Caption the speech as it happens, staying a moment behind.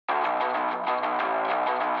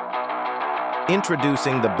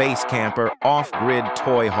Introducing the BaseCamper Off-Grid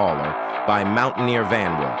Toy Hauler by Mountaineer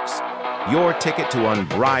Vanworks, your ticket to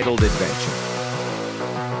unbridled adventure.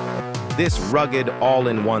 This rugged,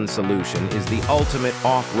 all-in-one solution is the ultimate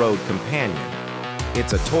off-road companion.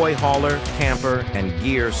 It's a toy hauler, camper, and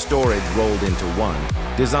gear storage rolled into one,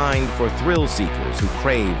 designed for thrill seekers who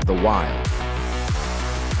crave the wild.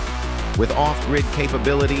 With off-grid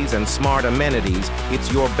capabilities and smart amenities,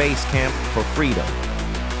 it's your base camp for freedom.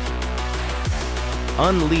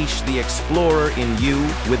 Unleash the explorer in you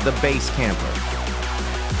with the BaseCamper.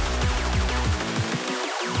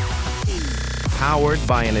 Powered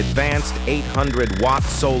by an advanced 800-watt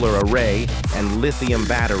solar array and lithium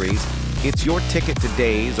batteries, it's your ticket to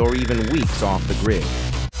days or even weeks off the grid.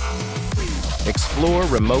 Explore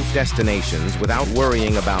remote destinations without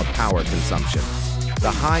worrying about power consumption. The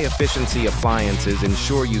high-efficiency appliances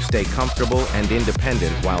ensure you stay comfortable and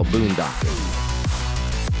independent while boondocking.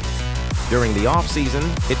 During the off-season,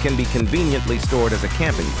 it can be conveniently stored as a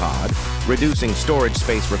camping pod, reducing storage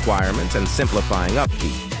space requirements and simplifying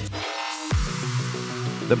upkeep.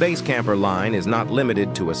 The BaseCamper line is not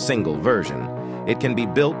limited to a single version. It can be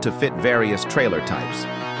built to fit various trailer types,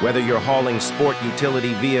 whether you're hauling sport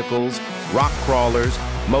utility vehicles, rock crawlers,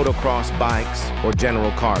 motocross bikes, or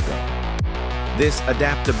general cargo. This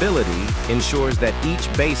adaptability ensures that each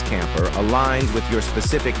BaseCamper aligns with your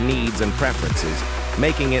specific needs and preferences,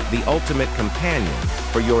 making it the ultimate companion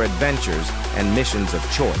for your adventures and missions of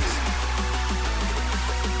choice.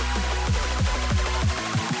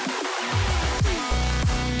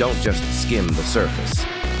 Don't just skim the surface.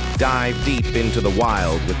 Dive deep into the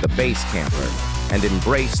wild with the BaseCamper and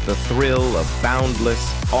embrace the thrill of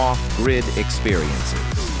boundless, off-grid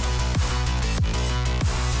experiences.